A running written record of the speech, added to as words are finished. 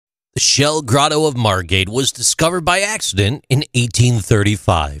Shell Grotto of Margate was discovered by accident in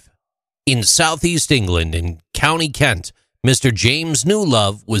 1835. In southeast England, in County Kent, Mr. James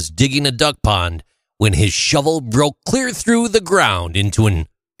Newlove was digging a duck pond when his shovel broke clear through the ground into an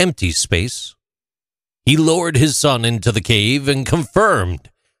empty space. He lowered his son into the cave and confirmed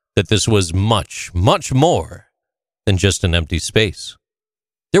that this was much, much more than just an empty space.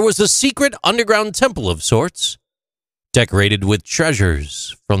 There was a secret underground temple of sorts, decorated with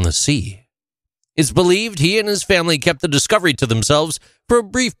treasures from the sea. It's believed he and his family kept the discovery to themselves for a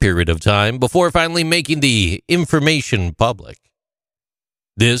brief period of time before finally making the information public.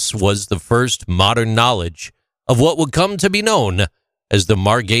 This was the first modern knowledge of what would come to be known as the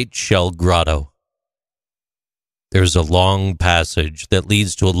Margate Shell Grotto. There's a long passage that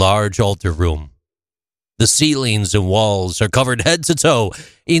leads to a large altar room. The ceilings and walls are covered head to toe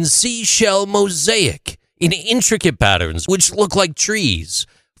in seashell mosaic in intricate patterns which look like trees,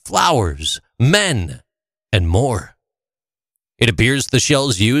 flowers, men, and more. It appears the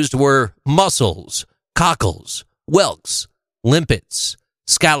shells used were mussels, cockles, whelks, limpets,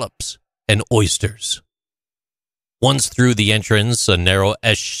 scallops, and oysters. Once through the entrance, a narrow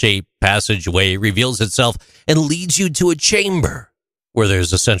S-shaped passageway reveals itself and leads you to a chamber where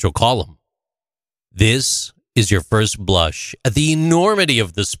there's a central column. This is your first blush at the enormity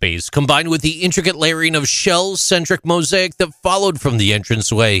of the space, combined with the intricate layering of shell-centric mosaic that followed from the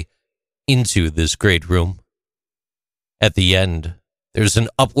entranceway into this great room. At the end, there's an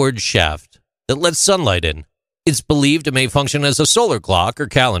upward shaft that lets sunlight in. It's believed it may function as a solar clock or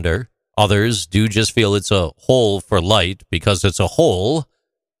calendar. Others do just feel it's a hole for light because it's a hole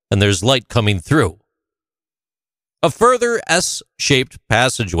and there's light coming through. A further S-shaped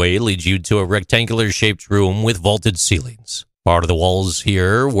passageway leads you to a rectangular-shaped room with vaulted ceilings. Part of the walls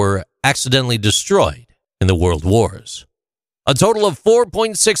here were accidentally destroyed in the World Wars. A total of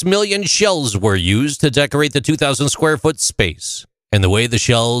 4.6 million shells were used to decorate the 2,000 square foot space. And the way the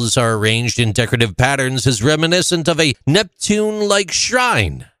shells are arranged in decorative patterns is reminiscent of a Neptune-like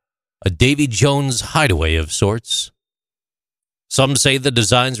shrine, a Davey Jones hideaway of sorts. Some say the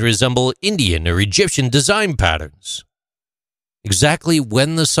designs resemble Indian or Egyptian design patterns. Exactly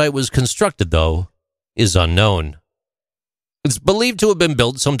when the site was constructed, though, is unknown. It's believed to have been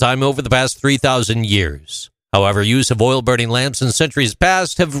built sometime over the past 3,000 years. However, use of oil-burning lamps in centuries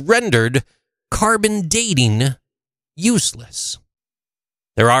past have rendered carbon dating useless.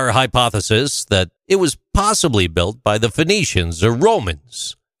 There are hypotheses that it was possibly built by the Phoenicians or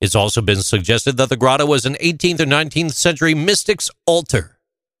Romans. It's also been suggested that the grotto was an 18th or 19th century mystic's altar.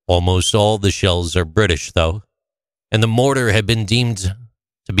 Almost all the shells are British, though, and the mortar had been deemed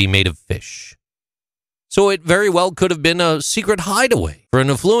to be made of fish. So it very well could have been a secret hideaway for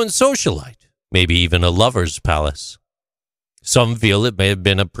an affluent socialite, maybe even a lover's palace. Some feel it may have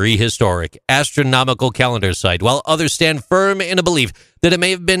been a prehistoric astronomical calendar site, while others stand firm in a belief that it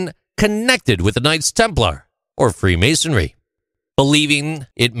may have been connected with the Knights Templar or Freemasonry, believing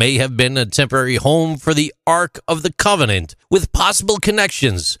it may have been a temporary home for the Ark of the Covenant with possible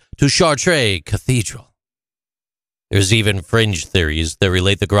connections to Chartres Cathedral. There's even fringe theories that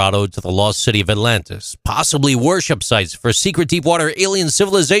relate the grotto to the lost city of Atlantis, possibly worship sites for secret deep-water alien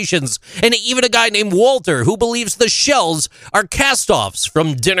civilizations, and even a guy named Walter who believes the shells are cast-offs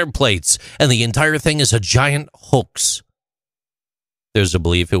from dinner plates and the entire thing is a giant hoax. There's a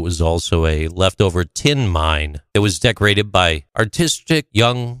belief it was also a leftover tin mine that was decorated by artistic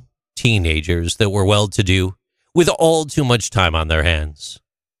young teenagers that were well-to-do with all too much time on their hands.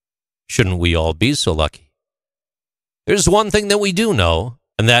 Shouldn't we all be so lucky? There's one thing that we do know,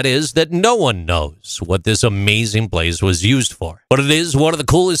 and that is that no one knows what this amazing place was used for. But it is one of the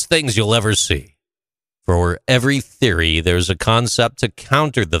coolest things you'll ever see. For every theory, there's a concept to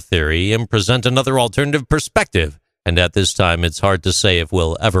counter the theory and present another alternative perspective. And at this time, it's hard to say if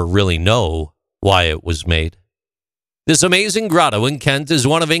we'll ever really know why it was made. This amazing grotto in Kent is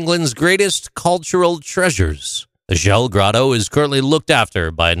one of England's greatest cultural treasures. The Shell Grotto is currently looked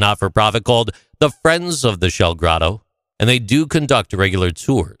after by a not-for-profit called the Friends of the Shell Grotto, and they do conduct regular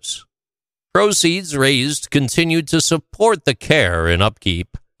tours. Proceeds raised continue to support the care and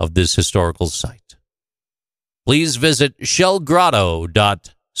upkeep of this historical site. Please visit shellgrotto.co.uk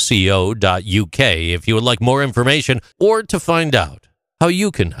if you would like more information or to find out how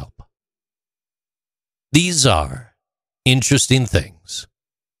you can help. These are Interesting Things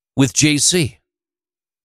with JC.